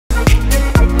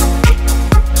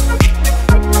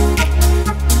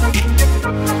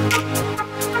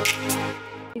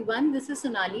is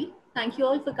Sonali. Thank you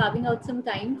all for carving out some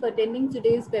time for attending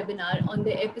today's webinar on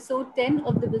the episode 10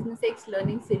 of the BusinessEx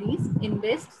Learning Series,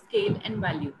 Invest, Scale and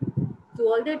Value. To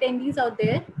all the attendees out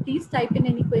there, please type in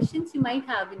any questions you might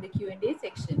have in the Q&A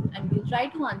section and we'll try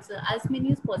to answer as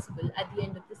many as possible at the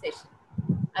end of the session.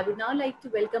 I would now like to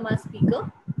welcome our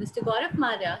speaker, Mr. Gaurav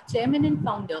Marya, Chairman and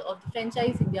Founder of the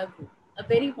Franchise India Group. A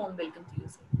very warm welcome to you,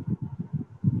 sir.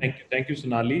 Thank you,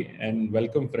 Sonali, and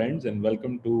welcome, friends, and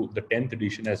welcome to the 10th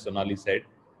edition, as Sonali said.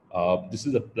 This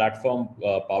is a platform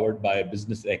powered by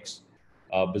BusinessEx.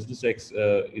 BusinessEx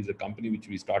is a company which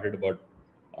we started about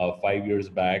 5 years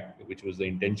back, which was the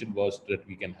intention was that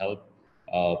we can help,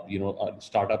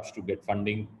 startups to get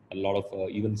funding. A lot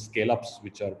of even scale-ups,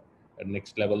 which are at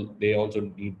next level, they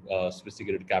also need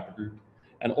sophisticated capital,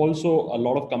 and also a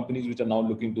lot of companies which are now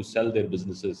looking to sell their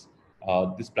businesses.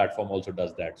 This platform also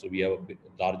does that. So we have the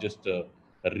largest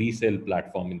resale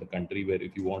platform in the country, where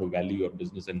if you want to value your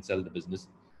business and sell the business,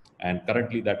 and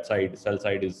currently that sell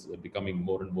side is becoming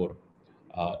more and more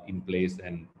in place,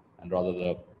 and rather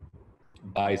the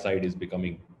buy side is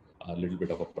becoming a little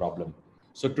bit of a problem.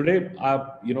 So today,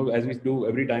 as we do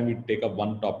every time, we take up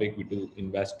one topic. We do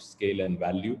invest, scale, and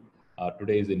value.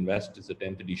 Today's invest is the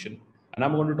 10th edition, and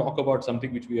I'm going to talk about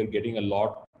something which we are getting a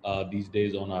lot these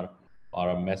days on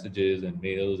our messages and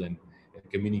mails and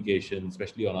communication,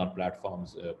 especially on our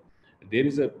platforms. There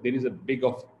is a big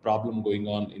of problem going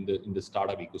on in the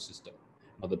startup ecosystem.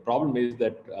 Now the problem is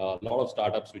that a lot of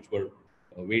startups which were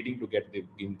waiting to get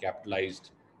being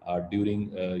capitalized during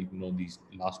these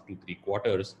last 2-3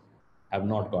 quarters have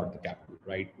not got the capital,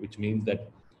 right? Which means that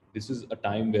this is a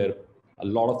time where a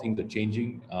lot of things are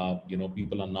changing.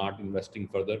 People are not investing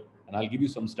further. And I'll give you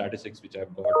some statistics which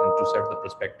I've got and to set the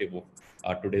perspective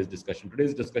of today's discussion.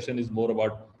 Today's discussion is more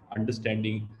about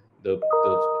understanding the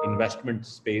investment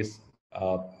space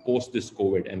post this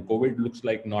COVID. And COVID looks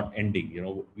like not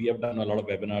ending. We have done a lot of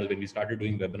webinars. When we started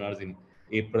doing webinars in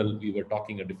April, we were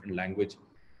talking a different language.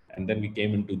 And then we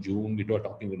came into June, we were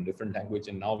talking in a different language.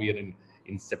 And now we are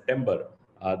in September.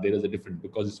 There is a different,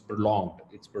 because it's prolonged.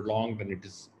 It's prolonged, and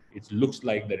it looks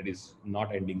like that it is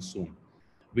not ending soon.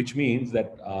 Which means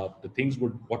that the things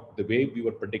the way we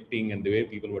were predicting and the way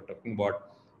people were talking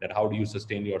about that how do you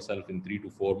sustain yourself in 3 to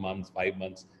 4 months, 5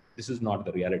 months, this is not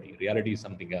the reality. Reality is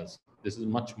something else. This is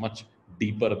much, much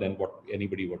deeper than what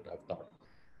anybody would have thought.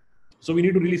 So we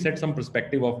need to really set some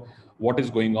perspective of what is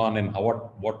going on and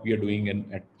what we are doing,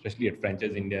 and especially at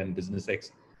Franchise India and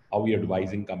BusinessEx, how we are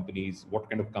advising companies, what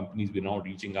kind of companies we're now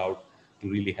reaching out to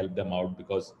really help them out.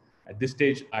 Because at this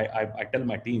stage, I tell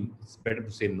my team, it's better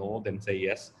to say no than say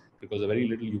yes, because very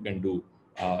little you can do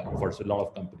for a lot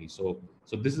of companies. So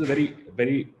this is a very,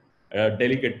 very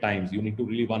delicate times. You need to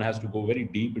really, one has to go very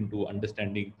deep into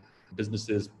understanding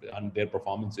businesses and their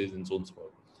performances and so on and so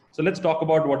forth. So let's talk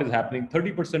about what is happening.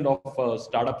 30% of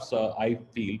startups, I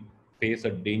feel, face a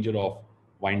danger of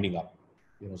winding up.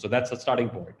 So that's a starting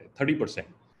point, 30%.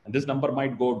 And this number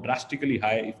might go drastically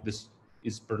high if this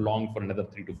is prolonged for another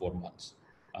 3 to 4 months.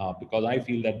 Because I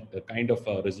feel that the kind of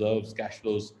reserves, cash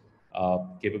flows,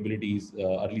 capabilities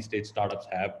early stage startups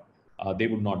have, they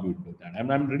would not be able to do that.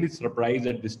 And I'm really surprised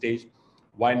at this stage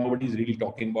why nobody is really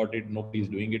talking about it, nobody is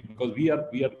doing it, because we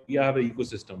have an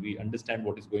ecosystem. We understand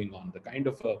what is going on. The kind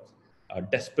of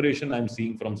desperation I'm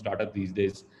seeing from startups these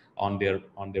days on their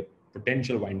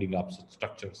potential winding up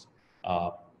structures,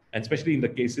 and especially in the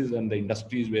cases and the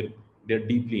industries where they're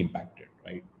deeply impacted,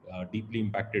 right? Deeply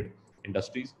impacted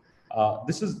industries.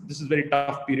 This is very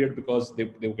tough period, because they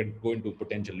can go into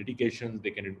potential litigations,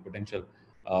 they can into potential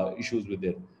issues with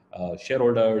their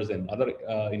shareholders and other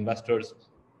investors.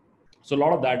 So a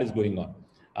lot of that is going on.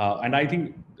 And I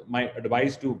think my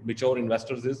advice to mature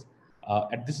investors is,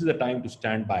 this is the time to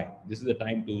stand by. This is the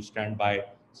time to stand by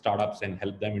startups and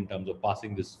help them in terms of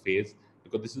passing this phase,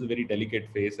 because this is a very delicate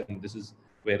phase and this is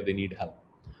where they need help.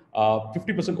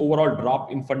 50% overall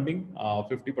drop in funding,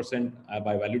 50%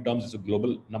 by value terms is a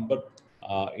global number.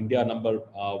 India number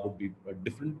would be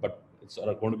different, but it's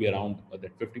going to be around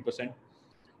that 50%.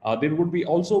 There would be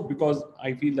also, because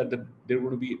I feel that there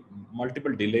would be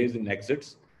multiple delays in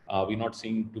exits. We're not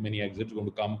seeing too many exits going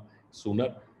to come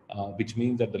sooner, which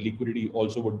means that the liquidity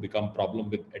also would become problem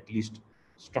with at least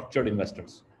structured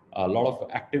investors. A lot of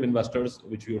active investors,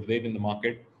 which we were there in the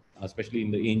market, especially in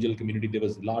the angel community, there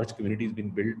was large communities being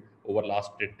built over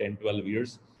last 10, 12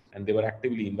 years, and they were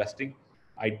actively investing.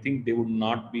 I think they would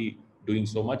not be doing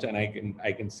so much, and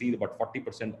I can see about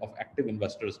 40% of active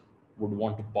investors would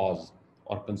want to pause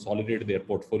or consolidate their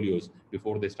portfolios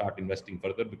before they start investing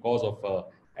further, because of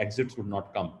exits would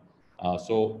not come.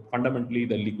 So fundamentally,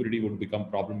 the liquidity would become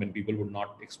problem and people would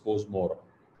not expose more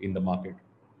in the market.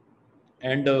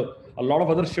 And a lot of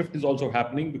other shift is also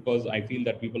happening, because I feel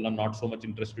that people are not so much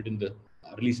interested in the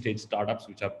early stage startups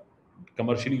which are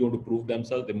commercially going to prove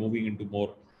themselves. They're moving into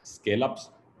more scale ups,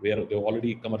 where they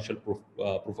already commercial proof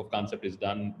of concept is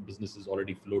done, business is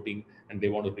already floating, and they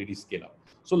want to really scale up.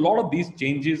 So a lot of these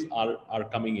changes are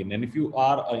coming in. And if you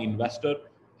are an investor,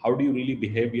 how do you really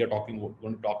behave? We are going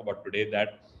to talk about today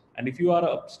that. And if you are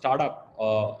a startup,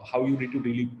 how you need to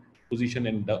really position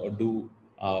and do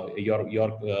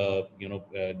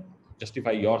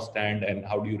justify your stand, and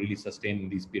how do you really sustain in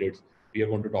these periods. We are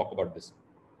going to talk about this.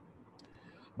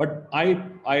 But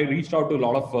I reached out to a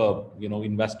lot of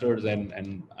investors,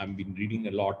 and I've been reading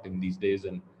a lot in these days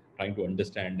and trying to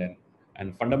understand,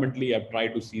 and fundamentally I've tried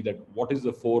to see that what is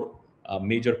the four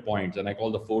major points, and I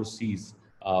call the four C's,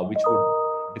 which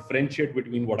would differentiate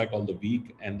between what I call the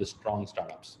weak and the strong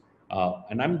startups.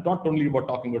 And I'm not only about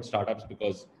talking about startups,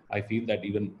 because I feel that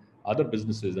even other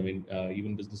businesses, I mean,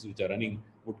 even businesses which are running,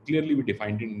 would clearly be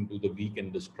defined into the weak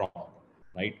and the strong,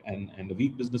 right? And the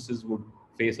weak businesses would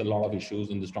face a lot of issues,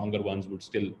 and the stronger ones would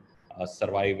still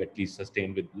survive, at least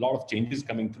sustain, with a lot of changes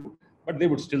coming through, but they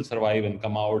would still survive and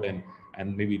come out,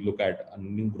 and maybe look at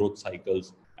new growth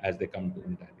cycles as they come to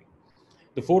entirely.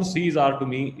 The four C's are, to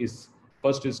me, is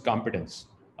first is competence.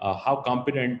 How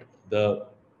competent the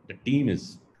team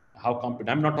is. How competent.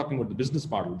 I'm not talking about the business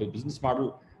model. The business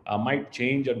model might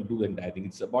change and do the entire thing.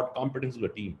 It's about competence of the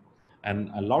team. And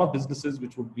a lot of businesses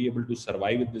which would be able to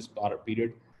survive in this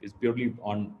period is purely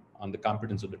on the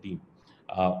competence of the team.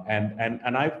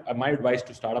 My advice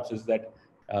to startups is that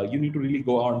you need to really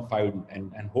go out and find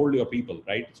and hold your people,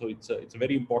 right? So it's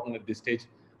very important at this stage.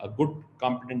 A good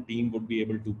competent team would be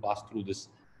able to pass through this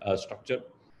structure.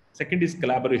 Second is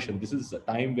collaboration. This is a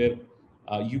time where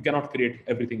you cannot create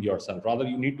everything yourself. Rather,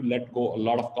 you need to let go a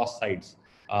lot of cost sides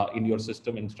in your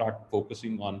system and start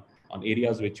focusing on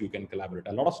areas which you can collaborate.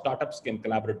 A lot of startups can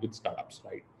collaborate with startups,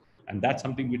 right? And that's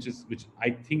something which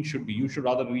I think should be, you should,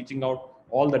 rather reaching out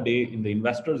all the day in the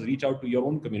investors, reach out to your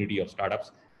own community of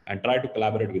startups and try to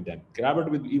collaborate with them. Collaborate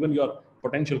with even your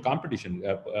potential competition.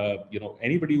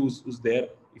 Anybody who's there,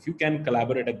 if you can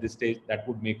collaborate at this stage, that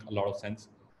would make a lot of sense.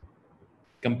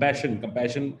 Compassion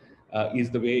is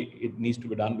the way it needs to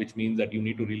be done, which means that you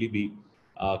need to really be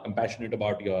compassionate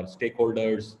about your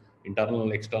stakeholders,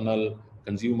 internal, external,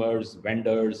 consumers,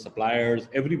 vendors, suppliers,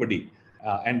 everybody.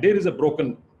 And there is a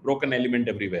broken element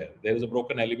everywhere. There is a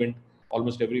broken element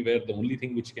almost everywhere. The only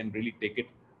thing which can really take it,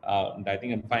 and I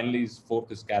think, and finally, is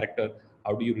fourth is character.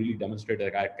 How do you really demonstrate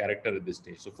a character at this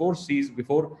stage? So four C's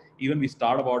before even we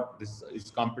start about this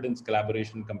is competence,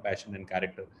 collaboration, compassion, and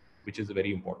character, which is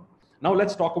very important. Now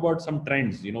let's talk about some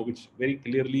trends, which very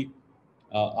clearly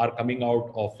are coming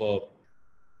out of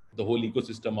the whole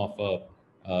ecosystem of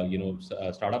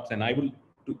startups. And I will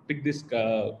pick this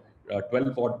 12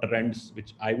 odd trends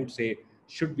which I would say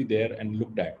should be there and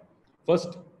looked at.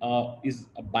 First is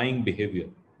a buying behavior.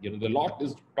 The lot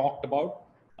is talked about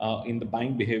in the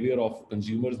buying behavior of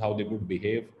consumers, how they would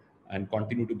behave and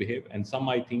continue to behave. And some,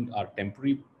 I think, are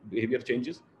temporary behavior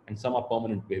changes, and some are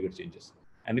permanent behavior changes.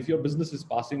 And if your business is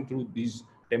passing through these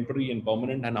temporary and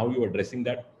permanent, and how you are addressing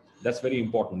that, that's very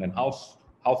important. And how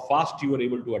fast you are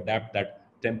able to adapt that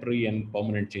temporary and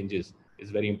permanent changes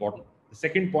is very important. The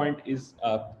second point is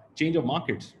change of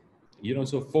markets.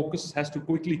 So focus has to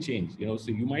quickly change.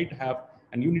 So you might have,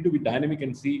 and you need to be dynamic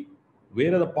and see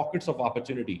where are the pockets of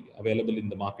opportunity available in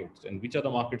the markets, and which are the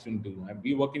markets we need to. And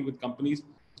we're working with companies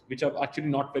which are actually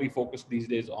not very focused these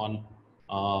days on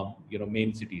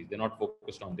main cities. They're not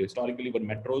focused on. They historically were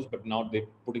metros, but now they're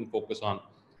putting focus on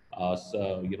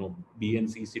B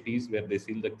and C cities, where they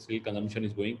see the still consumption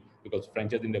is going, because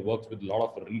franchise India works with a lot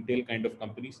of retail kind of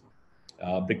companies,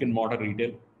 brick and mortar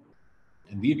retail,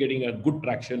 and we are getting a good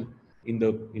traction in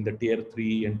the tier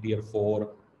 3 and tier 4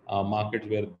 markets,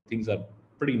 where things are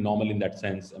pretty normal in that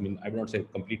sense. I mean, I would not say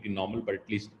completely normal, but at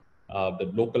least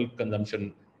the local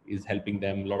consumption is helping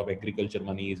them. A lot of agriculture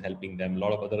money is helping them. A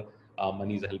lot of other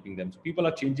money is helping them. So people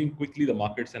are changing quickly the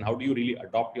markets. And how do you really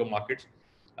adopt your markets?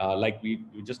 Like we're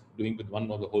just doing with one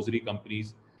of the hosiery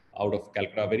companies out of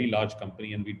Calcutta, a very large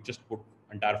company, and we just put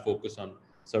entire focus on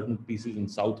certain pieces in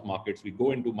South markets. We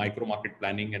go into micro market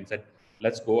planning and said,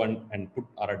 let's go and put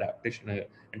our adaptation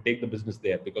and take the business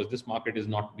there, because this market is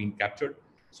not being captured.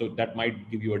 So that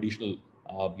might give you additional,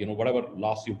 whatever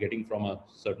loss you're getting from a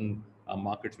certain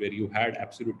markets where you had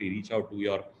absolutely reach out to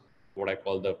your, what I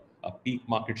call the peak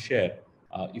market share.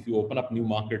 If you open up new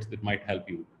markets, that might help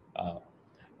you.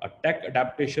 A tech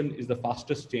adaptation is the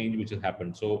fastest change which has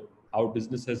happened. So how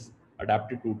business has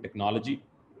adapted to technology,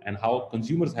 and how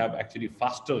consumers have actually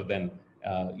faster than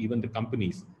even the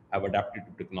companies have adapted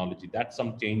to technology. That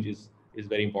some change is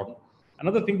very important.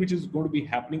 Another thing which is going to be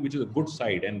happening, which is a good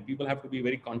side, and people have to be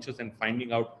very conscious and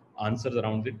finding out answers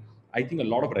around it. I think a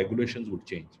lot of regulations would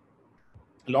change.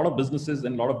 A lot of businesses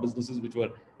and a lot of businesses which were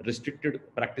restricted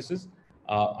practices,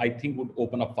 I think would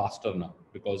open up faster now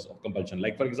because of compulsion.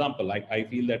 Like for example, I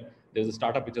feel that there's a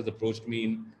startup which has approached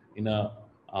me in a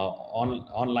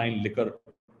online liquor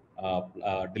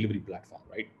delivery platform,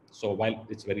 right? So while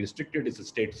it's very restricted, it's a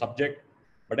state subject,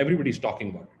 but everybody's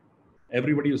talking about it.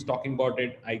 Everybody is talking about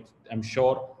it. I'm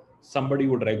sure somebody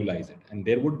would regularize it, and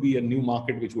there would be a new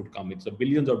market which would come. It's a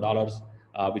billions of dollars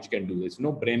which can do. It's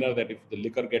no brainer that if the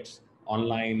liquor gets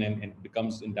online and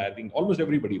becomes entire thing, almost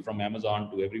everybody from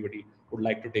Amazon to everybody would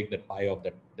like to take that pie of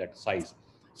that size.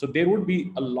 So there would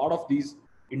be a lot of these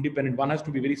independent. One has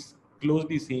to be very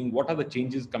closely seeing what are the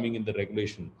changes coming in the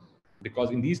regulation,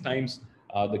 because in these times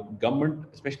the government,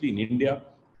 especially in India,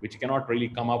 which cannot really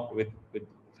come up with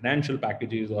financial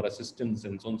packages or assistance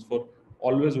and so on and so forth,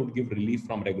 always would give relief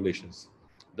from regulations.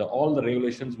 All the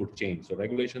regulations would change. So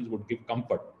regulations would give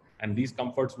comfort, and these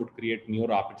comforts would create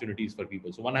newer opportunities for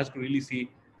people. So one has to really see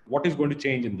what is going to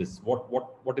change in this,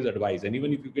 what is advised, and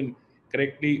even if you can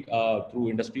correctly through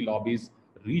industry lobbies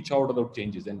reach out about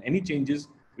changes and any changes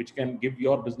which can give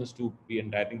your business to be,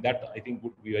 and I think that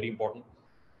would be very important.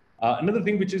 Another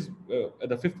thing which is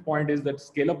the fifth point is that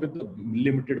scale up with the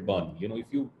limited burn. If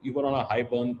you were on a high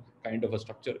burn kind of a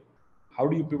structure, how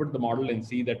do you pivot the model and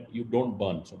see that you don't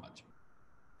burn so much?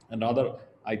 Another,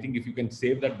 I think if you can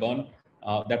save that burn,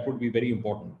 that would be very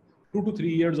important. 2 to 3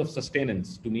 years of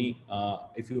sustenance to me,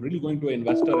 if you're really going to an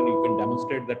investor and you can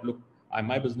demonstrate that, look,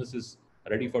 my business is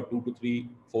ready for 2 to 3,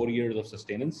 4 years of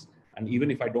sustenance. And even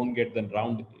if I don't get the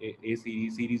round A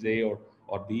series A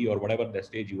or B or whatever the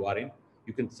stage you are in,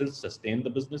 you can still sustain the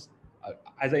business.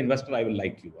 As an investor, I will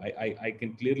like you. I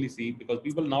can clearly see, because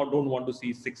people now don't want to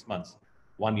see 6 months,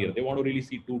 1 year. They want to really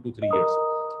see 2 to 3 years,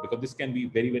 because this can be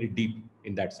very, very deep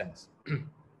in that sense.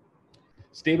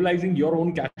 Stabilizing your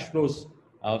own cash flows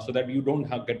so that you don't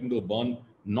get into a burn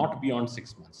not beyond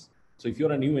 6 months. So if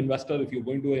you're a new investor, if you're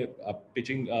going to a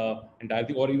pitching entire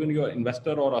thing, or even you're an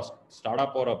investor or a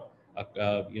startup or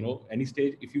any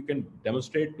stage, if you can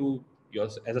demonstrate to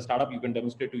as a startup, you can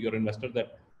demonstrate to your investor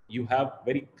that you have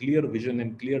very clear vision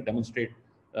and clear demonstrate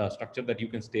structure that you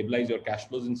can stabilize your cash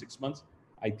flows in 6 months,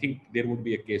 I think there would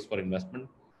be a case for investment.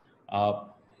 Uh,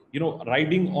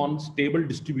 Riding on stable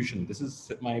distribution. This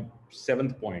is my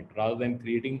seventh point. Rather than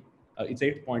creating, it's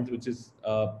 8 points, which is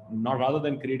not rather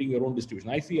than creating your own distribution.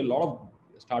 I see a lot of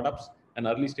startups and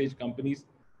early stage companies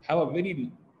have a very,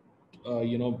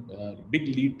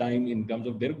 big lead time in terms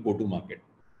of their go-to market,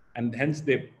 and hence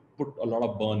they put a lot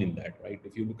of burn in that, right?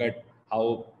 If you look at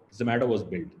how Zomato was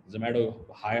built, Zomato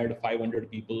hired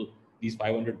 500 people. These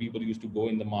 500 people used to go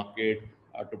in the market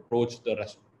to approach the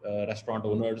restaurant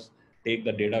owners, take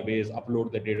the database,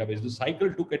 upload the database. The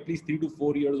cycle took at least 3 to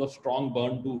 4 years of strong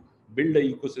burn to build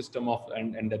an ecosystem of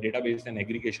and the database and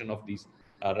aggregation of these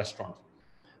restaurants.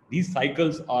 These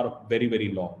cycles are very,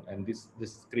 very long, and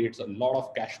this creates a lot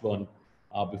of cash burn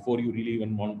before you really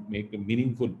even want to make a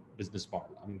meaningful business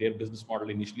model. I mean, their business model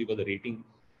initially was a rating,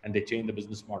 and they changed the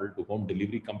business model to home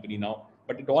delivery company now.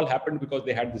 But it all happened because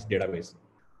they had this database.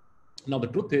 Now the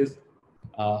truth is,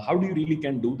 how do you really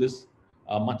can do this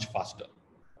much faster,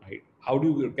 right? How do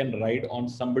you can ride on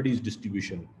somebody's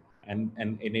distribution and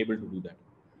enable to do that?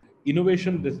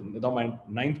 Innovation. My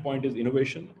ninth point is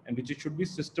innovation, and which it should be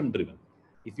system driven.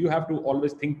 If you have to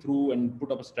always think through and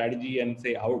put up a strategy and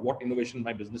say what innovation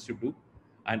my business should do,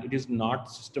 and it is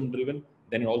not system driven,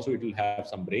 then also it will have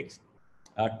some breaks.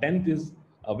 10th is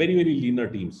very, very leaner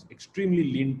teams, extremely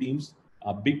lean teams,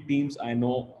 big teams. I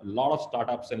know a lot of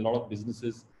startups and a lot of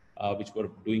businesses which were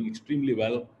doing extremely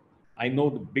well. I know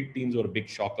the big teams were a big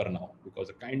shocker now, because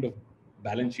the kind of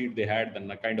balance sheet they had and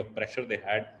the kind of pressure they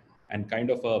had and kind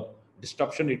of a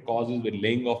disruption it causes with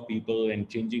laying off people and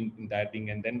changing that thing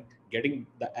and then getting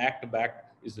the act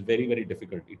back is very, very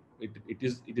difficult. It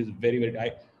is very,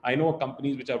 very. I know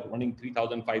companies which are running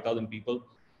 3,000, 5,000 people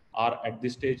are at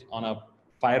this stage on a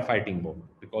firefighting mode,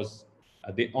 because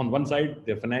they, on one side,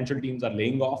 their financial teams are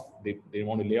laying off. They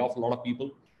want to lay off a lot of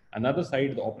people. Another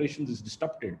side, the operations is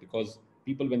disrupted because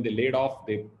people, when they laid off,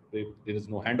 there is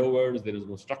no handovers, there is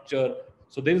no structure.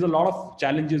 So there is a lot of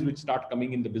challenges which start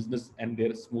coming in the business and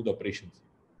their smooth operations.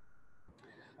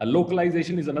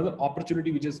 Localization is another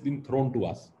opportunity which has been thrown to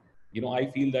us. I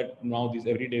feel that now this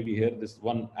every day we hear this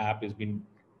one app has been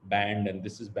banned and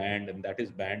this is banned and that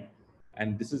is banned,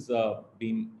 and this is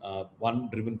being one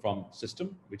driven from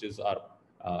system, which is our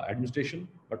administration,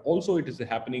 but also it is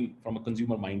happening from a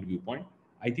consumer mind viewpoint.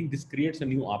 I think this creates a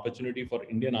new opportunity for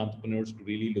Indian entrepreneurs to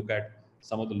really look at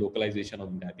some of the localization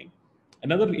of that thing.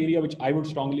 Another area which I would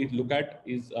strongly look at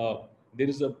is there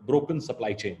is a broken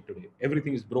supply chain today.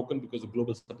 Everything is broken because the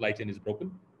global supply chain is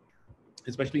broken,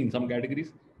 especially in some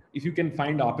categories. If you can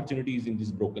find opportunities in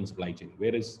this broken supply chain,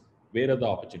 where are the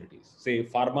opportunities? Say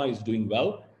pharma is doing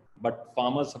well, but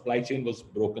pharma supply chain was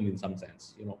broken in some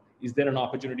sense. Is there an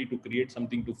opportunity to create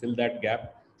something to fill that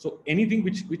gap? So anything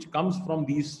which comes from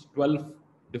these 12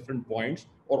 different points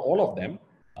or all of them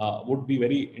would be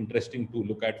very interesting to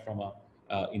look at from a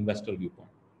investor viewpoint.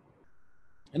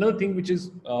 Another thing which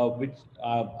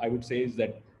I would say is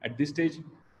that at this stage,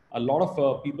 a lot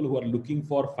of people who are looking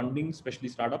for funding, especially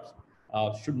startups,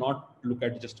 should not look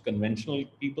at just conventional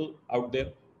people out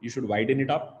there. You should widen it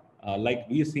up. Like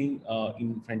we are seeing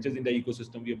in franchise India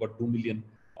ecosystem, we have about 2 million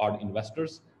odd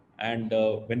investors. And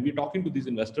when we're talking to these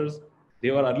investors,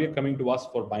 they were earlier coming to us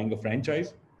for buying a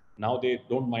franchise. Now they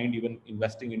don't mind even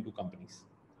investing into companies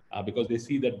because they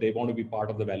see that they want to be part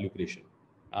of the value creation.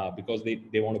 Because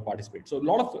they want to participate. So a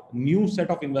lot of new set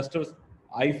of investors,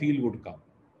 I feel, would come.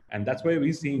 And that's why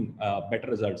we're seeing better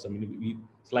results. I mean,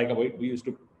 it's like we used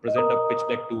to present a pitch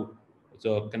deck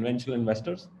to conventional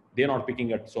investors. They're not picking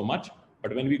it so much.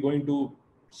 But when we go into,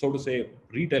 so to say,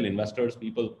 retail investors,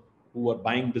 people who are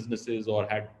buying businesses or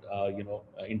had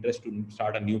interest to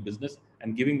start a new business,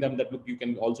 and giving them that, look, you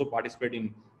can also participate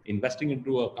in investing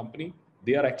into a company,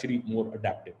 they are actually more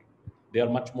adaptive. They are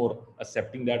much more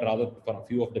accepting that. Rather, for a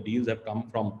few of the deals have come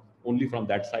from only from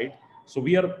that side. So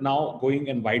we are now going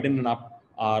and widening up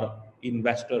our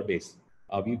investor base.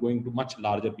 We're going to much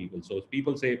larger people. So if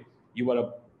people say you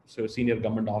are a senior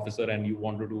government officer and you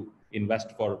wanted to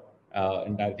invest for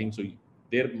entire thing, so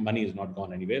their money is not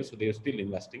gone anywhere, so they're still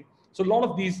investing. So a lot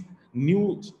of these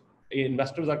new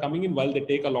investors are coming in, while they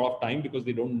take a lot of time because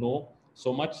they don't know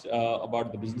so much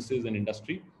about the businesses and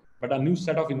industry. But a new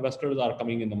set of investors are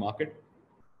coming in the market,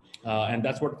 and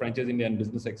that's what Franchise India and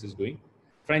BusinessEx is doing.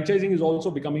 Franchising is also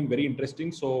becoming very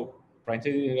interesting. So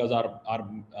franchising is our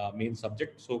main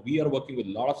subject. So we are working with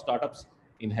a lot of startups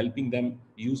in helping them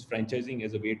use franchising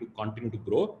as a way to continue to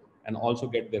grow and also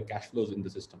get their cash flows in the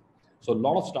system. So a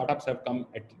lot of startups have come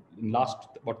in last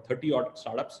about 30 odd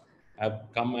startups have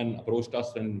come and approached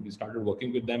us, and we started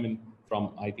working with them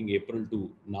from I think April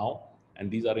to now.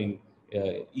 And these are in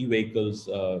e-vehicles,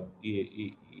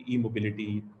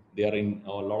 e-mobility. They are in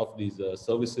a lot of these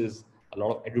services. A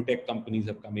lot of edutech companies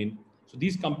have come in. So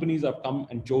these companies have come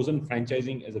and chosen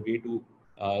franchising as a way to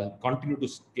continue to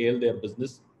scale their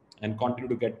business and continue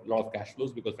to get a lot of cash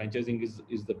flows, because franchising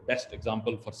is the best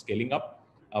example for scaling up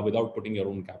without putting your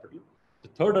own capital. The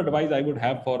third advice I would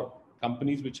have for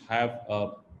companies which have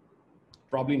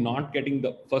probably not getting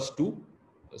the first two.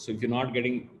 So if you're not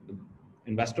getting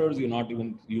investors, you're not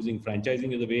even using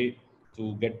franchising as a way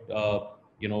to get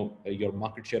your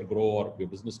market share grow or your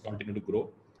business continue to grow,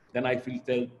 then I feel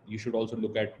that you should also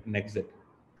look at an exit.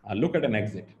 Look at an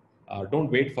exit.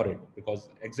 Don't wait for it, because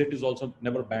exit is also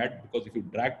never bad, because if you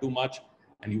drag too much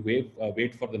and you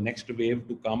wait for the next wave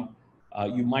to come,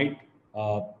 you might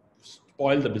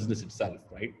spoil the business itself,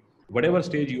 right? Whatever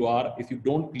stage you are, if you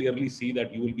don't clearly see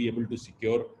that you will be able to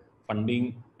secure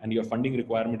funding and your funding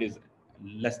requirement is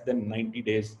less than 90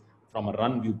 days from a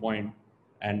run viewpoint,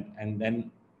 and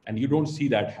you don't see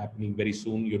that happening very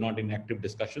soon, you're not in active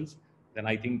discussions, then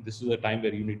I think this is a time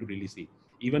where you need to really see.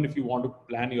 Even if you want to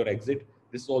plan your exit,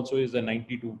 this also is a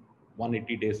 90 to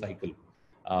 180 day cycle.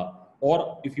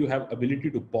 Or if you have ability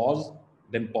to pause,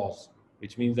 then pause,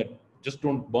 which means that just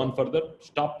don't burn further,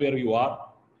 stop where you are,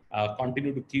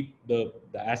 continue to keep the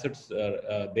assets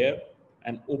there,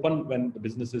 and open when the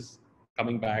business is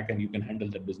coming back and you can handle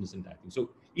that business in that. So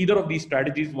either of these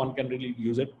strategies, one can really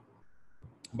use it.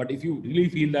 But if you really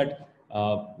feel that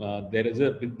there is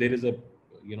a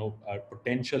a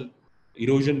potential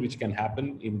erosion which can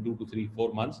happen in 2 to 3,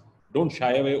 4 months, don't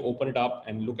shy away, open it up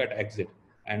and look at exit.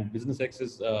 And BusinessEx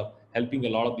is helping a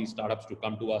lot of these startups to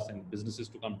come to us and businesses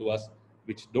to come to us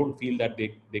which don't feel that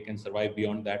they can survive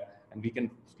beyond that, and we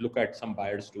can look at some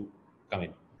buyers to come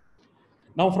in.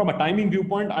 Now, from a timing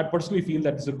viewpoint, I personally feel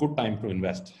that it's a good time to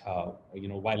invest.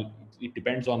 While it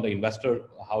depends on the investor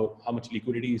how much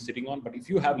liquidity he's sitting on, but if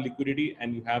you have liquidity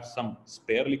and you have some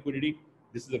spare liquidity,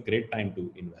 this is a great time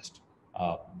to invest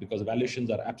because valuations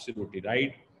are absolutely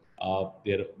right.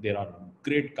 There are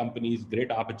great companies,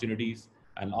 great opportunities,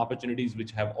 and opportunities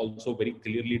which have also very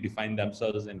clearly defined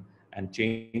themselves and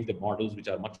changed the models which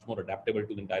are much more adaptable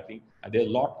to the entire thing. And there's a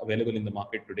lot available in the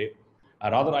market today.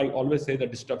 Rather, I always say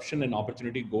that disruption and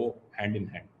opportunity go hand in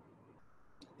hand.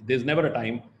 There's never a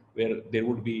time where there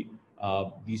would be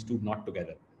these two not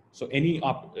together. So any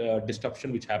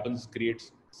disruption which happens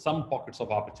creates some pockets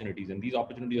of opportunities, and these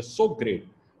opportunities are so great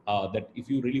that if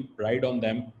you really ride on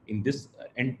them in this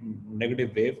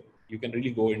negative wave, you can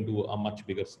really go into a much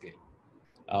bigger scale.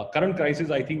 Current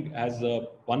crisis, I think, has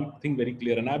one thing very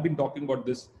clear, and I've been talking about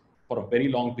this for a very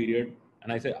long period.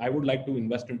 And I say I would like to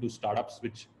invest into startups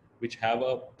which have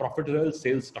a profitable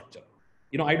sales structure.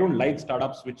 I don't like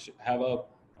startups which have a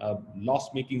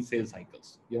loss-making sales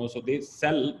cycles. So they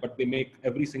sell, but they make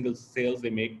every single sales they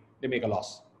make a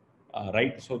loss,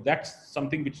 right? So that's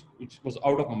something which was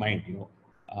out of my mind.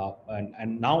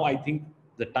 And now I think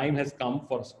the time has come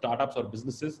for startups or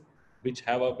businesses which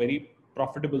have a very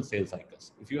profitable sales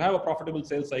cycles. If you have a profitable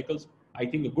sales cycles, I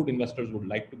think a good investors would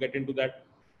like to get into that.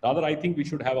 Rather, I think we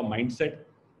should have a mindset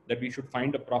that we should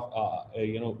find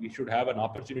we should have an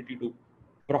opportunity to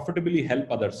profitably help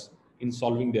others in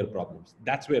solving their problems.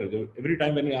 That's where every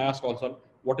time when I ask also,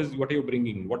 what are you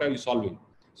bringing? What are you solving?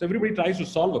 So everybody tries to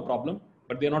solve a problem,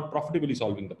 but they're not profitably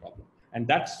solving the problem. And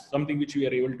that's something which we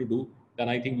are able to do. Then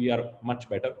I think we are much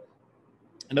better.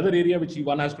 Another area which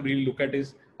one has to really look at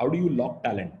is how do you lock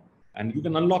talent? And you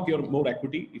can unlock your more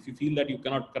equity if you feel that you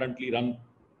cannot currently run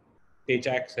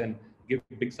paychecks and give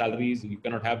big salaries. You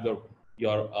cannot have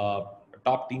your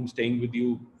top team staying with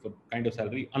you for kind of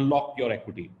salary. Unlock your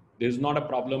equity. There's not a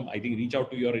problem. I think reach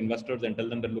out to your investors and tell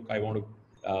them that, look, I want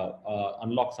to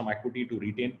unlock some equity to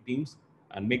retain teams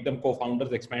and make them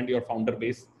co-founders, expand your founder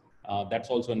base. That's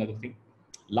also another thing.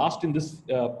 Last in this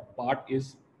part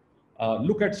is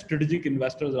look at strategic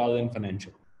investors rather than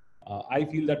financial. I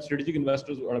feel that strategic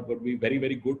investors would be very,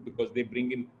 very good because they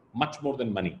bring in much more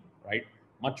than money, right?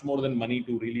 Much more than money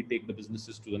to really take the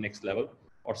businesses to the next level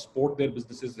or support their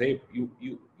businesses. Hey,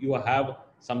 you have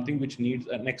something which needs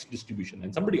a next distribution,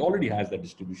 and somebody already has that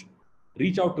distribution.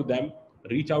 Reach out to them.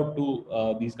 Reach out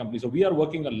to these companies. So we are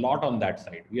working a lot on that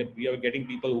side. We are getting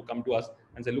people who come to us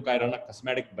and say, look, I run a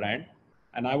cosmetic brand,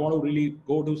 and I want to really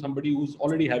go to somebody who's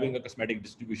already having a cosmetic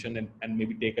distribution and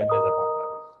maybe take them as a partner.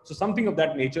 So something of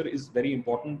that nature is very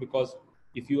important, because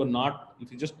if you're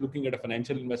just looking at a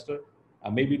financial investor,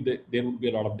 maybe there would be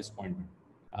a lot of disappointment.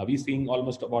 We're seeing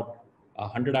almost about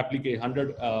 100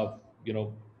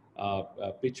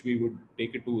 pitch we would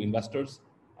take it to investors.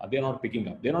 They're not picking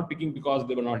up. They're not picking because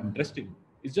they were not interested.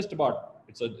 It's just about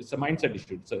it's a mindset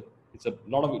issue. It's a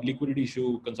lot of liquidity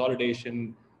issue,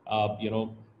 consolidation.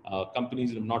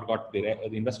 Companies have not got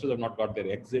the investors have not got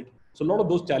their exit. So a lot of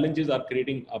those challenges are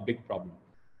creating a big problem.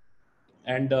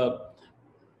 And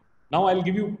now I'll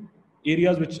give you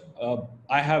areas which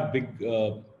I have big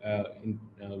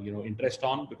interest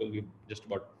on, because we've just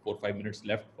about 4 or 5 minutes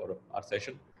left for our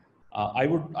session. I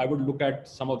would look at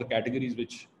some of the categories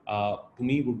which to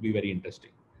me would be very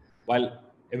interesting. While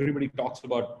everybody talks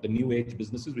about the new age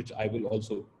businesses, which I will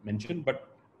also mention, but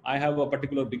I have a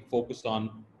particular big focus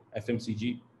on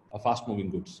FMCG, fast moving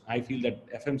goods. I feel that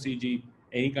FMCG,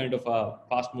 any kind of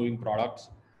fast moving products,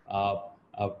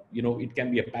 it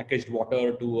can be a packaged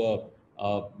water to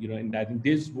and I think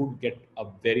this would get a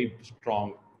very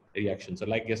strong reaction. So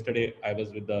like yesterday, I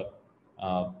was with the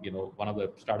one of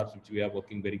the startups which we are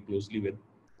working very closely with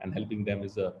and helping them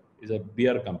is a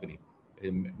beer company.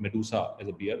 Medusa is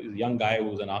a beer. Is a young guy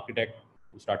who's an architect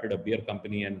who started a beer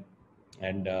company and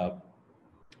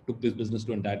took this business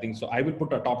to entire thing. So I will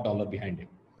put a top dollar behind him.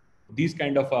 These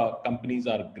kind of companies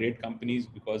are great companies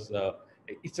because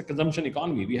it's a consumption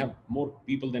economy. We have more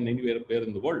people than anywhere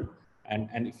in the world.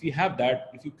 And if we have that,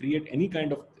 if you create any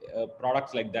kind of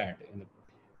products like that,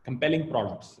 compelling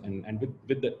products, and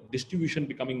with the distribution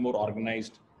becoming more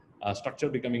organized, structure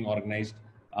becoming organized,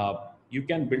 you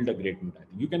can build a great mithai.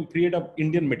 You can create an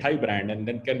Indian mithai brand and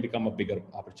then can become a bigger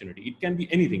opportunity. It can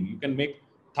be anything. You can make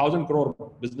 1,000 crore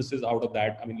businesses out of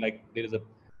that. I mean, like there is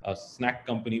a snack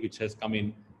company which has come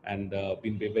in and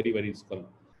been very, very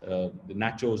the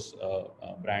Nachos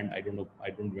brand. I don't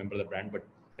remember the brand, but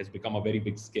has become a very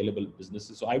big scalable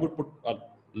business. So I would put a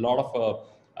lot of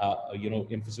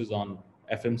emphasis on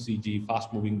FMCG,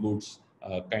 fast moving goods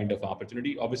kind of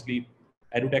opportunity. Obviously,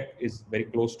 edutech is very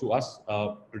close to us.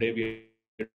 Today we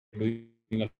are doing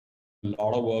a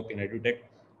lot of work in edutech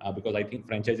because I think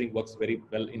franchising works very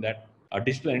well in that.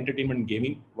 Digital entertainment and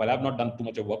gaming, while I've not done too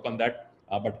much of work on that,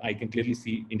 but I can clearly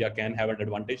see India can have an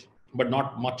advantage, but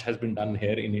not much has been done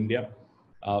here in India.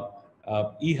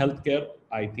 E-healthcare,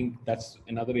 I think that's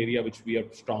another area which we are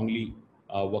strongly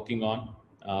working on.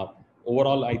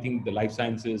 Overall, I think the life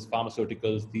sciences,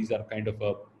 pharmaceuticals, these are kind of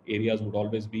areas would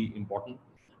always be important.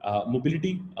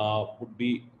 Mobility would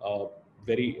be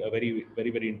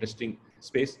very interesting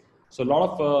space. So a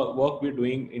lot of work we're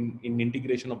doing in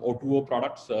integration of O2O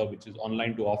products, which is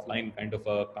online to offline kind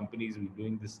of companies. We're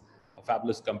doing this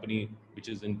fabulous company which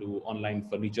is into online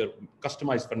furniture,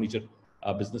 customized furniture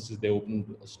businesses. They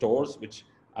opened stores which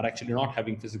are actually not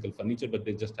having physical furniture, but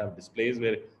they just have displays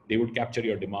where they would capture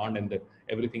your demand, and that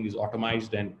everything is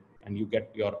automized, and you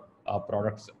get your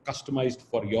products customized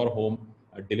for your home,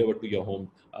 delivered to your home.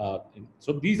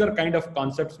 So these are kind of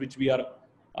concepts which we are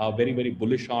very, very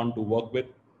bullish on to work with.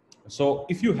 So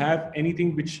if you have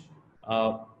anything which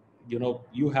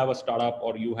you have a startup,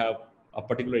 or you have a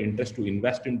particular interest to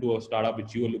invest into a startup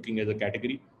which you are looking as a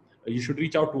category, you should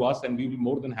reach out to us, and we'll be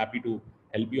more than happy to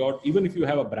help you out. Even if you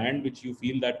have a brand which you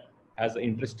feel that has an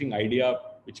interesting idea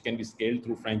which can be scaled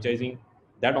through franchising,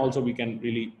 that also we can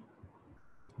really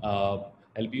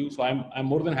help you. So I'm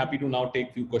more than happy to now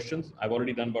take few questions. I've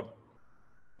already done about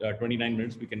 29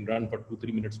 minutes. We can run for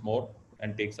 2-3 minutes more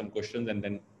and take some questions, and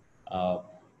then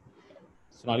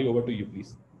Sonali, over to you,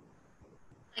 please.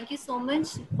 Thank you so much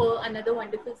for another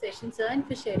wonderful session, sir, and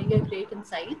for sharing your great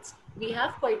insights. We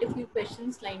have quite a few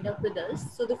questions lined up with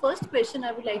us. So the first question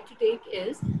I would like to take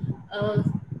is,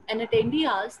 an attendee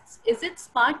asks, is it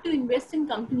smart to invest in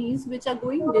companies which are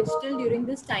going digital during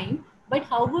this time? But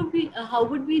how would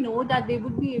we know that they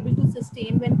would be able to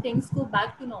sustain when things go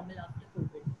back to normal after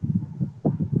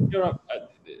COVID?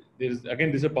 This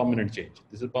is a permanent change.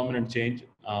 This is a permanent change.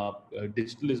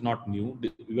 Digital is not new.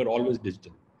 We were always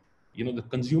digital. The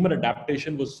consumer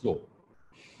adaptation was slow.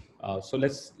 So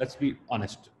let's be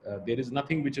honest. There is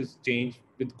nothing which has changed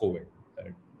with COVID.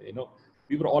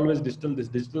 We were always digital. This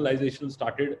digitalization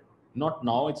started not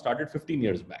now. It started 15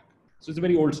 years back. So it's a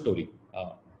very old story.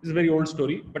 It's a very old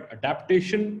story. But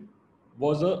adaptation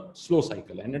was a slow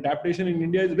cycle, and adaptation in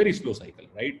India is a very slow cycle,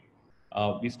 right?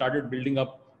 We started building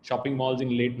up shopping malls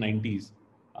in late 90s,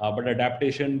 but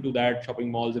adaptation to that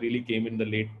shopping malls really came in the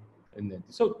late.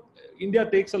 So India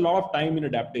takes a lot of time in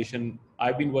adaptation.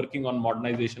 I've been working on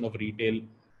modernization of retail.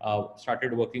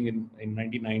 Started working in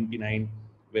 1999,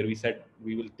 where we said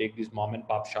we will take these mom and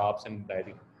pop shops, and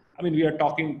I mean, we are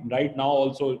talking right now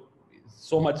also,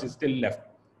 so much is still left.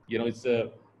 It's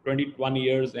 21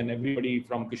 years, and everybody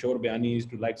from Kishore Byanis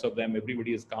to likes of them,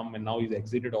 everybody has come, and now he's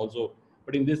exited also.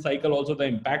 But in this cycle also, the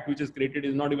impact which is created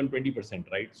is not even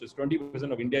 20%, right? So it's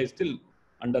 20% of India is still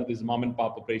under these mom and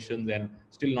pop operations and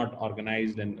still not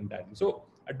organized and that. So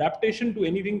adaptation to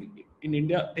anything in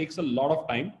India takes a lot of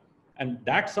time. And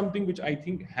that's something which I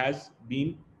think has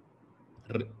been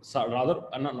rather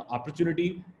an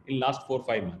opportunity in last 4 or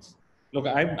 5 months. Look,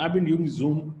 I've been using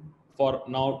Zoom for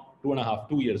now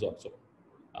 2 years or so.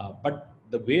 But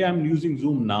the way I'm using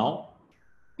Zoom now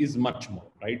is much more,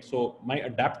 right? So my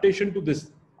adaptation to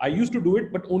this, I used to do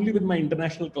it, but only with my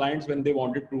international clients when they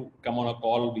wanted to come on a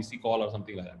call, VC call or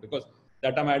something like that, because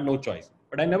that time I had no choice.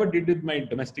 But I never did it with my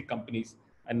domestic companies.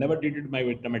 I never did it with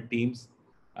my teams.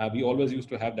 We always used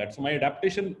to have that. So my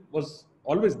adaptation was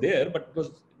always there, but it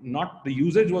was not, the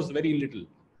usage was very little.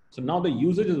 So now the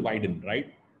usage is widened,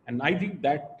 right? And I think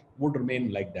that would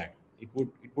remain like that. It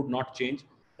would not change.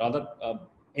 Rather,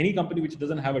 any company which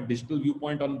doesn't have a digital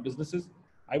viewpoint on businesses,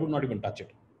 I would not even touch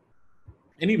it.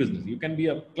 Any business, you can be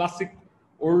a classic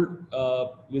old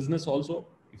business also.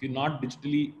 If you're not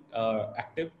digitally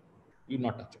active, you will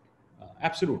not touch it.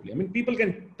 Absolutely. I mean, people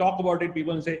can talk about it.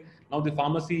 People can say now the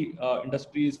pharmacy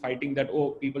industry is fighting that,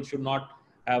 oh, people should not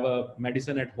have a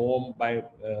medicine at home by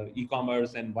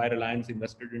e-commerce, and why Reliance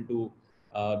invested into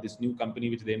this new company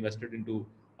which they invested into,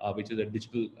 which is a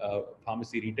digital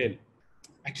pharmacy retail.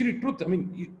 Actually, truth. I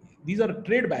mean, these are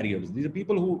trade barriers. These are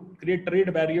people who create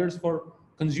trade barriers for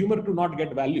consumer to not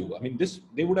get value. I mean, this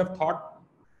they would have thought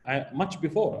much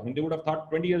before. I mean, they would have thought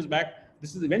 20 years back.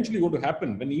 This is eventually going to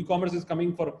happen when e-commerce is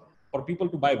coming for people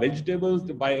to buy vegetables,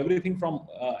 to buy everything from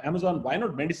Amazon. Why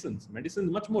not medicines? Medicine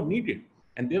is much more needed,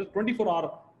 and there's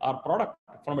 24-hour product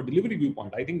from a delivery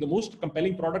viewpoint. I think the most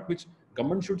compelling product which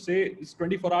government should say is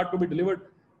 24-hour to be delivered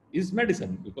is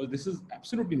medicine, because this is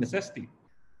absolutely necessity.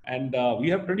 And we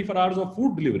have 24 hours of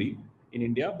food delivery in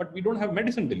India, but we don't have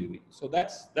medicine delivery. So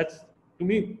that's to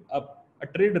me a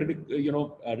trade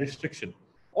restriction.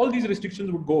 All these restrictions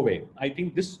would go away. I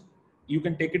think this, you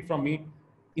can take it from me,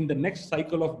 in the next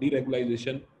cycle of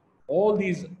deregulation, all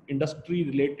these industry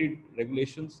related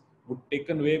regulations would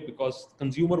taken away, because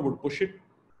consumer would push it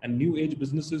and new age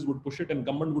businesses would push it, and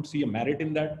government would see a merit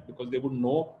in that, because they would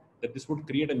know that this would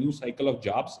create a new cycle of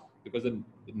jobs, because the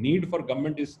need for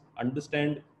government is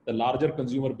understand the larger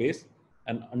consumer base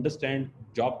and understand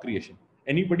job creation.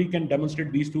 Anybody can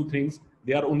demonstrate these two things.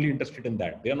 They are only interested in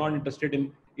that. They are not interested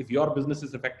in if your business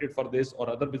is affected for this or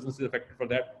other business is affected for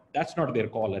that. That's not their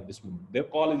call at this moment. Their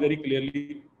call is very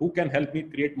clearly, who can help me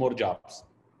create more jobs?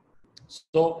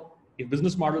 So if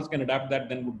business models can adapt that,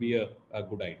 then would be a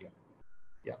good idea.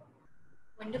 Yeah.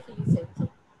 Wonderfully said, sir.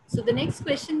 So the next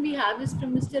question we have is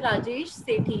from Mr. Rajesh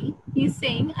Sethi. He's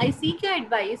saying, I seek your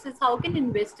advice as how can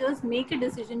investors make a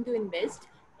decision to invest?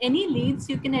 Any leads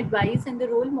you can advise and the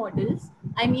role models?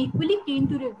 I'm equally keen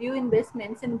to review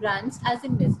investments in brands as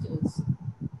investors.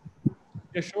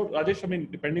 Yeah, sure, Rajesh. I mean,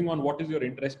 depending on what is your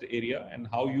interest area and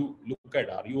how you look at,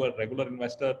 are you a regular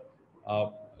investor?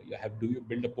 Do you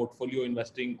build a portfolio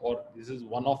investing, or this is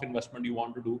one-off investment you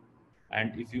want to do?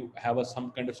 And if you have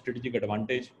some kind of strategic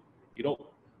advantage, you know,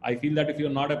 I feel that if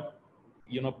you're not a,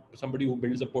 somebody who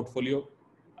builds a portfolio,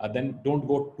 then don't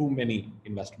go too many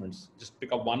investments. Just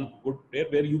pick up one good pair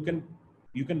where you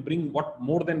can bring what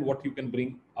more than what you can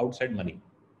bring outside money.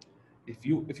 If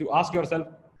you ask yourself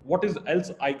what is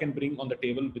else I can bring on the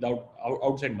table without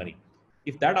outside money,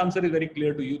 if that answer is very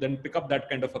clear to you, then pick up that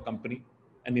kind of a company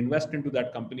and invest into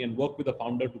that company and work with the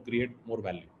founder to create more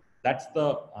value. That's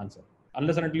the answer.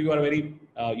 Unless and until you are very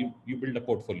you build a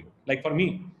portfolio. Like for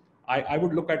me, I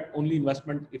would look at only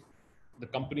investment if the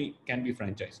company can be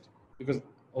franchised, because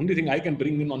only thing I can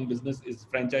bring in on business is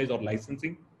franchise or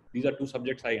licensing. These are two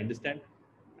subjects I understand,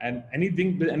 and any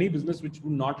business which do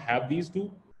not have these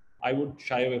two, I would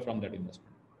shy away from that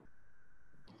investment.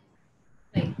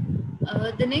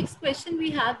 Right. The next question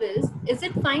we have is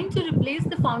it fine to replace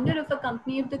the founder of a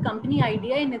company if the company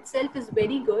idea in itself is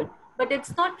very good, but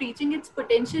it's not reaching its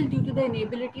potential due to the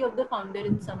inability of the founder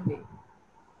in some way?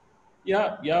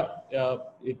 Yeah.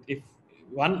 If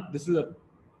one, this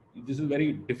is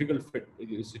very difficult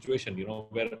situation,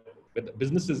 where the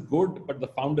business is good but the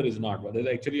founder is not. But there's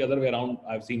actually other way around.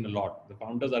 I've seen a lot. The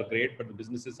founders are great, but the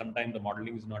businesses sometimes the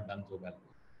modeling is not done so well.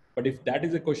 But if that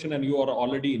is a question and you are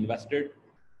already invested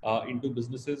into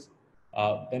businesses,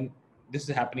 then this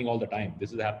is happening all the time.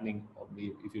 This is happening.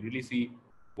 If you really see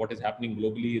what is happening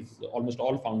globally, is almost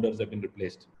all founders have been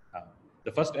replaced.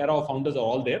 The first era of founders are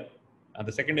all there, and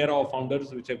the second era of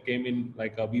founders, which have came in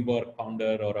like a WeWork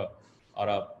founder or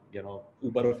a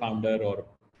Uber founder, or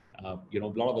a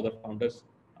lot of other founders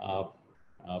uh,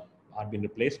 are being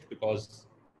replaced because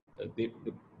the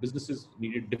businesses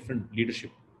needed different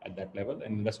leadership at that level,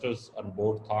 and investors on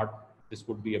board thought this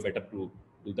would be a better to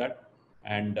do that.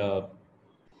 And uh,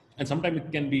 and sometimes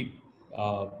it can be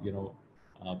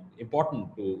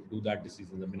important to do that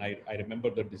decision. I mean, I remember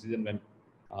the decision when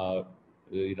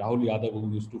Rahul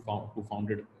Yadav, who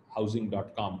founded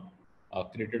housing.com,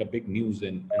 created a big news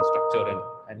and structure,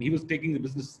 and he was taking the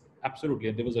business absolutely,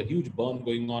 and there was a huge burn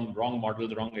going on, wrong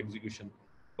models, wrong execution.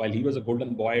 While he was a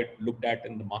golden boy looked at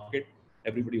in the market,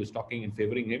 everybody was talking and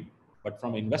favoring him. But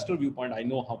from an investor viewpoint, I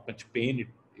know how much pain it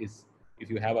is if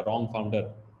you have a wrong founder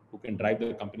who can drive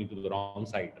the company to the wrong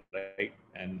side, right?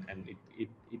 And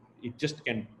it just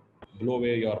can blow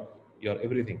away your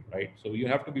everything, right? So you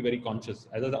have to be very conscious.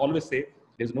 As I always say,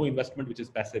 there's no investment which is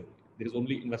passive. There is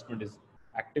only investment is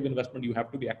active investment. You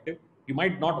have to be active. You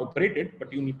might not operate it,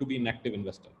 but you need to be an active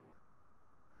investor.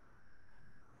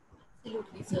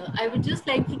 Absolutely, sir. I would just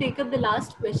like to take up the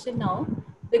last question now.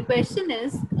 The question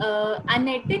is, an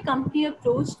edtech company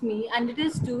approached me and it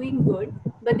is doing good,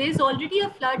 but there's already a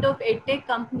flood of edtech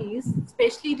companies,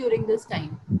 especially during this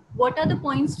time. What are the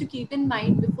points to keep in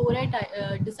mind before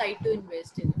I decide to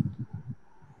invest in it?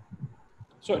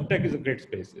 So tech is a great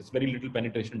space. It's very little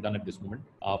penetration done at this moment.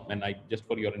 And I just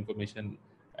for your information,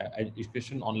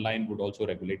 education online would also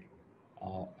regulate,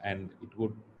 and it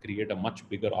would create a much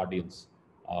bigger audience.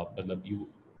 But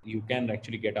you can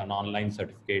actually get an online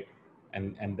certificate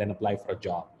and then apply for a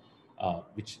job,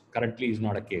 which currently is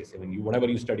not a case. I mean, whatever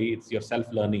you study, it's your self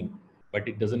learning, but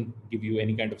it doesn't give you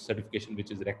any kind of certification which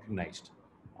is recognized.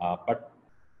 But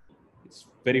it's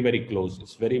very, very close.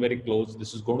 It's very, very close.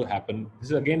 This is going to happen.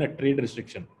 This is again a trade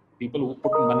restriction. People who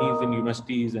put monies in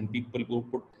universities and people who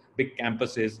put big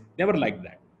campuses never like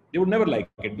that. They would never like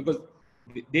it because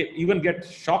they even get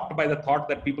shocked by the thought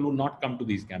that people will not come to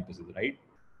these campuses, right?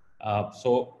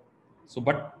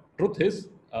 But truth is,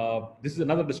 this is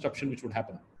another disruption which would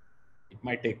happen. It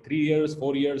might take 3 years,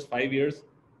 4 years, 5 years,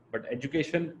 but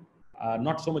education,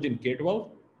 not so much in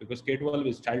K-12, because K-12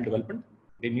 is child development.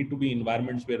 They need to be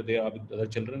environments where they are with other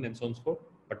children and so on and so forth.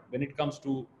 But when it comes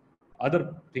to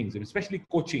other things, especially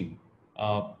coaching,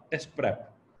 test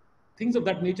prep, things of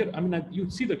that nature, I mean,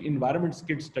 you see the environments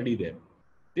kids study there.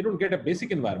 They don't get a basic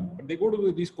environment, but they go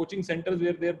to these coaching centers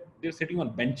where they're sitting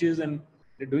on benches and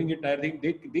they're doing it. I think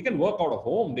they can work out of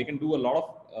home. They can do a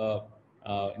lot of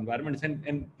environments,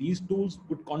 and these tools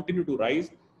would continue to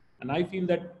rise. And I feel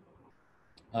that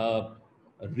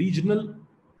regional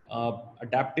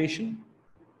adaptation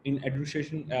in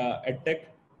education, edtech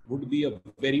would be a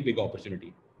very big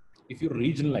opportunity. If you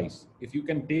regionalize, if you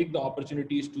can take the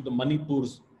opportunities to the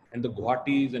Manipurs and the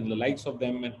Guwahatis and the likes of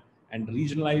them, and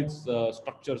regionalized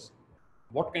structures,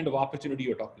 what kind of opportunity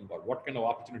you're talking about? What kind of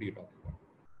opportunity you're talking about?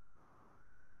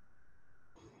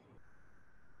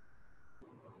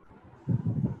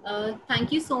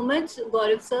 Thank you so much,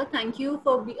 Gaurav sir. Thank you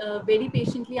for very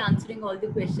patiently answering all the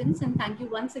questions, and thank you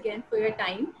once again for your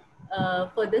time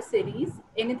for the series.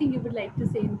 Anything you would like to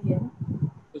say in the end?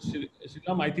 So,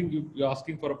 Sriram, I think you're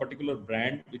asking for a particular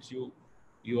brand which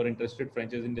you are interested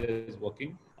franchise India is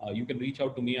working. You can reach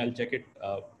out to me. I'll check it.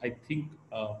 I think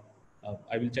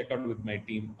I will check out with my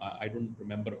team. I don't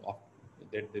remember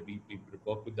that we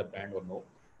work with the brand or no,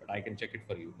 but I can check it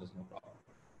for you. There's no problem.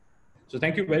 So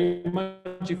thank you very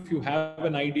much. If you have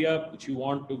an idea which you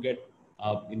want to get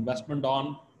investment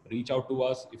on, reach out to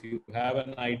us. If you have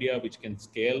an idea which can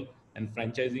scale and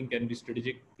franchising can be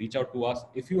strategic, reach out to us.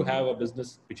 If you have a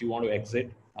business which you want to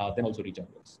exit, then also reach out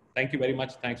to us. Thank you very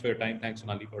much. Thanks for your time. Thanks,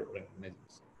 Sonali, for recognizing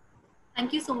this.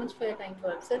 Thank you so much for your time,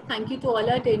 Gaurav sir. Thank you to all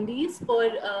our attendees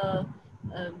for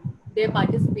their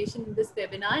participation in this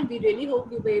webinar. We really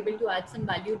hope we were able to add some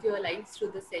value to your lives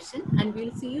through this session. And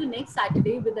we'll see you next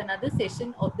Saturday with another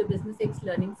session of the BusinessEx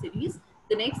Learning Series.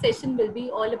 The next session will be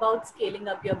all about scaling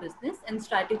up your business and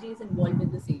strategies involved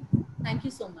in the same. Thank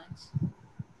you so much.